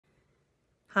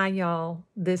Hi, y'all.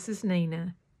 This is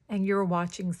Nina, and you're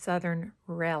watching Southern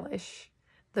Relish,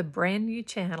 the brand new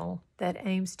channel that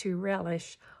aims to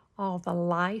relish all the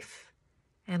life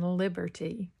and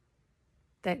liberty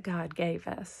that God gave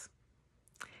us.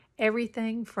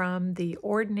 Everything from the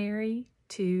ordinary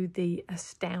to the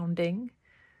astounding,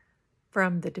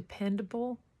 from the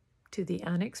dependable to the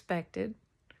unexpected,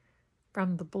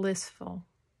 from the blissful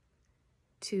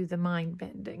to the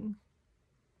mind-bending,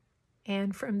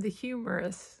 and from the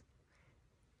humorous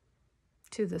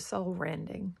to the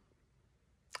soul-rending,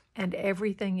 and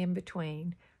everything in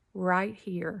between, right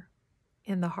here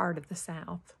in the heart of the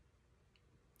South.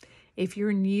 If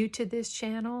you're new to this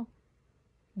channel,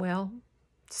 well,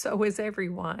 so is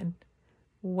everyone.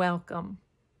 Welcome.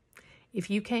 If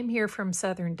you came here from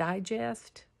Southern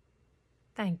Digest,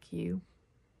 thank you.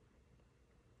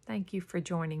 Thank you for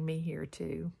joining me here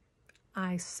too.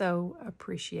 I so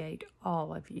appreciate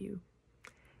all of you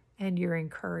and your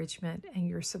encouragement and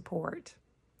your support.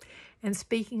 And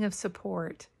speaking of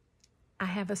support, I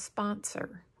have a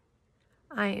sponsor.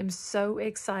 I am so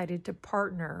excited to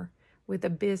partner with a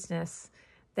business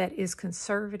that is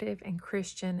conservative and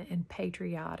Christian and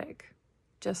patriotic,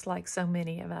 just like so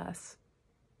many of us.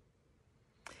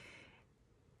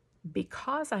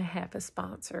 Because I have a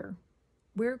sponsor,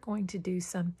 we're going to do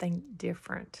something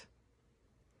different.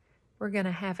 We're going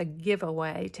to have a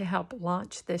giveaway to help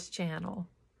launch this channel.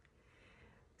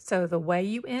 So the way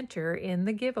you enter in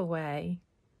the giveaway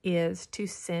is to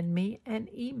send me an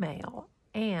email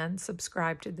and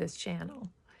subscribe to this channel.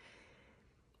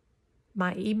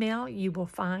 My email you will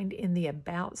find in the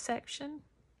About section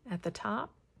at the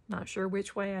top. Not sure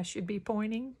which way I should be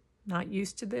pointing. Not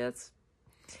used to this.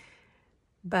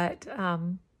 But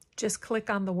just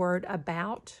click on the word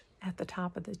About at the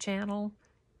top of the channel,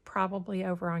 probably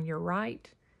over on your right,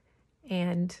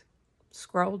 and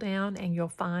scroll down and you'll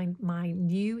find my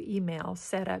new email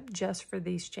set up just for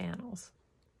these channels.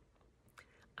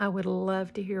 I would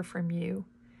love to hear from you,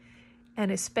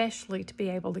 and especially to be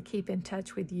able to keep in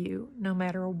touch with you no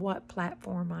matter what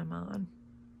platform I'm on.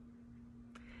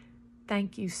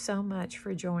 Thank you so much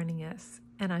for joining us,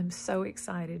 and I'm so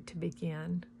excited to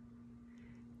begin.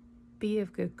 Be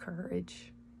of good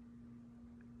courage.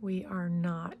 We are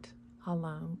not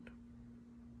alone.